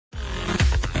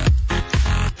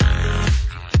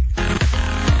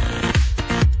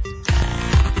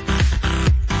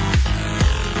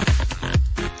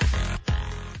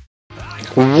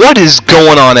What is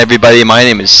going on, everybody? My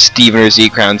name is Steven or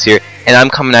zCrowNs here, and I'm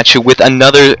coming at you with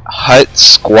another hut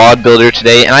squad builder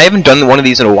today. And I haven't done one of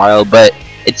these in a while, but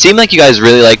it seemed like you guys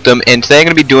really liked them, and today I'm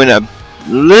going to be doing a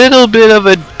little bit of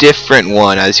a different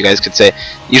one, as you guys could say.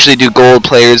 Usually do gold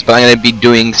players, but I'm going to be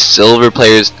doing silver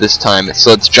players this time.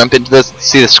 So let's jump into this and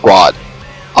see the squad.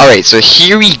 Alright, so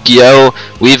here we go.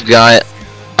 We've got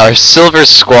our silver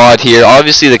squad here.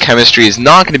 Obviously the chemistry is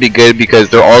not going to be good because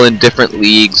they're all in different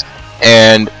leagues,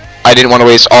 and I didn't want to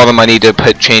waste all the money to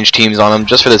change teams on them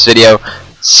just for this video.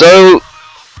 So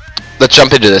let's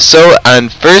jump into this. So on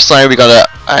first line we got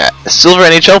a silver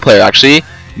NHL player, actually,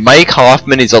 Mike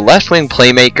Hoffman. He's a left wing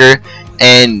playmaker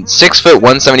and 6'1",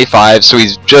 175, so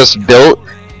he's just built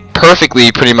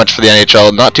perfectly pretty much for the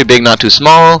NHL. Not too big, not too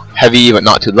small, heavy but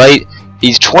not too light.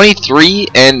 He's 23,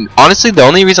 and honestly the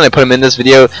only reason I put him in this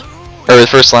video, or the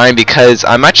first line, because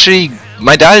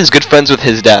my dad is good friends with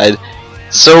his dad,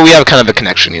 so we have kind of a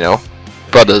connection, you know,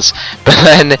 brothers. But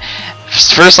then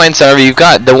first line center, you've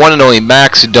got the one and only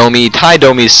Max Domi, Ty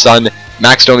Domi's son.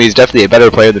 Max Domi is definitely a better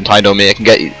player than Ty Domi, I can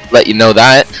let you know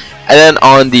that. And then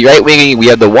on the right wing we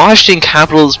have the Washington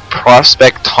Capitals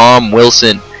prospect Tom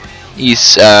Wilson.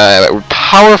 He's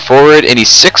power forward and he's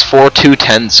 6'4",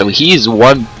 210, so he's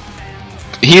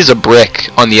a brick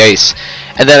on the ice.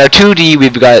 And then our 2D,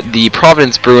 we've got the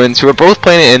Providence Bruins, who are both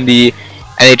playing in the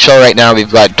NHL right now. We've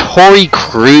got Torrey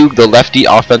Krug, the lefty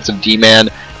offensive D-man,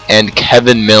 and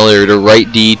Kevin Miller, the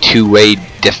right D two-way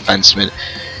defenseman.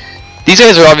 These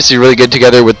guys are obviously really good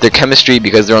together with their chemistry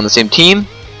because they're on the same team,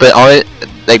 but on it,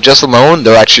 like just alone,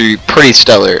 they're actually pretty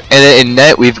stellar. And then in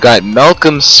net, we've got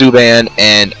Malcolm Subban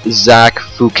and Zach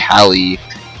Fucale.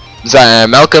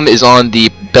 Malcolm is on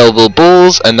the Belleville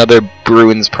Bulls, another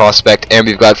Bruins prospect, and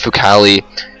we've got Fucale,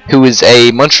 who is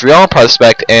a Montreal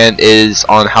prospect and is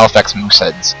on Halifax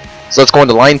Mooseheads. So let's go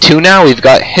into line 2 now. We've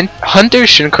got Hunter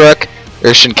Shinkaruk,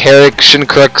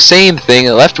 same thing,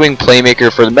 a left wing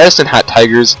playmaker for the Medicine Hat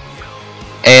Tigers.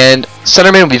 And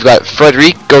centerman, we've got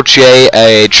Frederic Gauthier,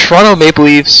 a Toronto Maple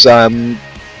Leafs,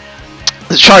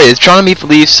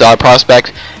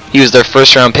 prospect. He was their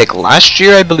first round pick last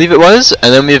year, I believe it was.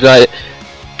 And then we've got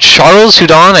Charles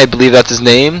Hudon, I believe that's his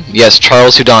name. Yes,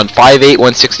 Charles Hudon, 5'8",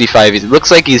 165. He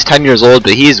looks like he's 10 years old,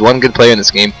 but he's one good player in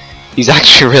this game. He's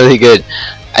actually really good.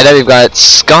 And then we've got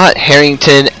Scott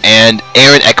Harrington and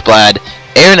Aaron Ekblad.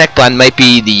 Aaron Ekblad might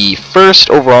be the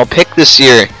first overall pick this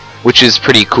year, which is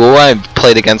pretty cool. I've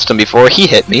played against him before. He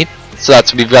hit me. So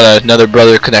we've got another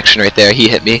brother connection right there. He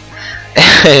hit me.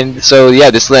 And so yeah,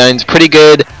 this line's pretty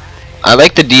good. I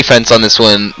like the defense on this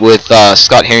one with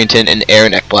Scott Harrington and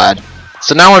Aaron Ekblad.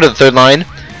 So now on to the third line,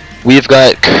 we've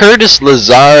got Curtis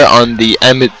Lazar on the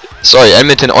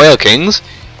Edmonton Oil Kings,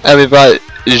 and we've got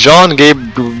Jean-Gabriel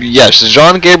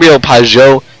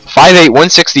Pageau, 5'8",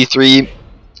 163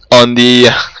 on the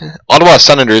Ottawa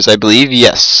Senators, I believe.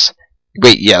 Yes.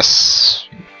 Wait, yes.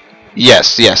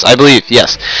 Yes, I believe,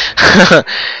 yes.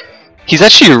 He's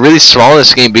actually really small in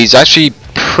this game, but he's actually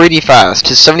pretty fast.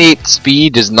 His 78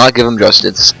 speed does not give him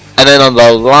justice. And then on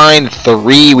the line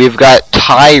 3, we've got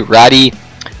Ty Ratty,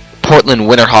 Portland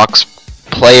Winterhawks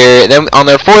player. And then on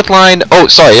their fourth line, oh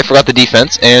sorry, I forgot the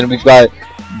defense. And we've got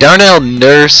Darnell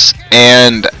Nurse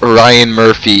and Ryan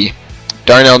Murphy.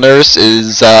 Darnell Nurse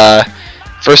is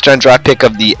first round draft pick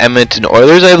of the Edmonton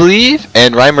Oilers, I believe.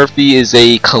 And Ryan Murphy is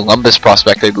a Columbus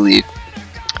prospect, I believe.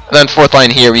 And then fourth line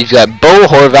here, we've got Bo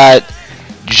Horvat,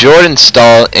 Jordan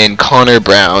Stahl, and Connor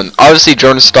Brown. Obviously,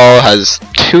 Jordan Stahl has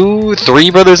 2 or 3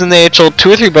 brothers in the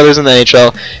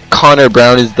NHL. Connor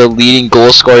Brown is the leading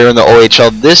goal scorer in the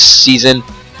OHL this season,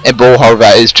 and Bo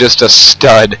Horvat is just a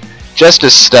stud.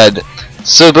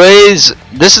 So boys,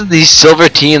 this is the silver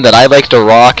team that I like to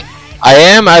rock.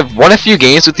 I've won a few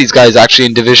games with these guys actually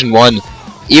in Division 1,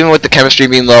 even with the chemistry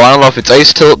being low. I don't know if it's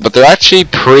ice tilt, but they're actually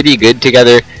pretty good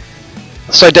together.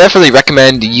 So I definitely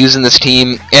recommend using this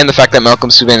team, and the fact that Malcolm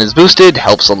Subban is boosted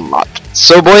helps a lot.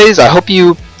 So boys, I hope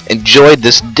you enjoyed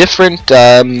this different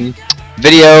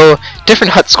video,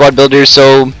 different hut squad builders.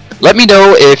 So let me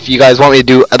know if you guys want me to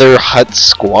do other hut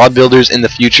squad builders in the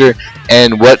future,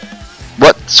 and what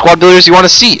squad builders you want to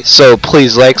see. So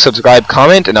please like, subscribe,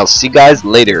 comment, and I'll see you guys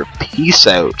later. Peace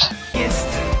out.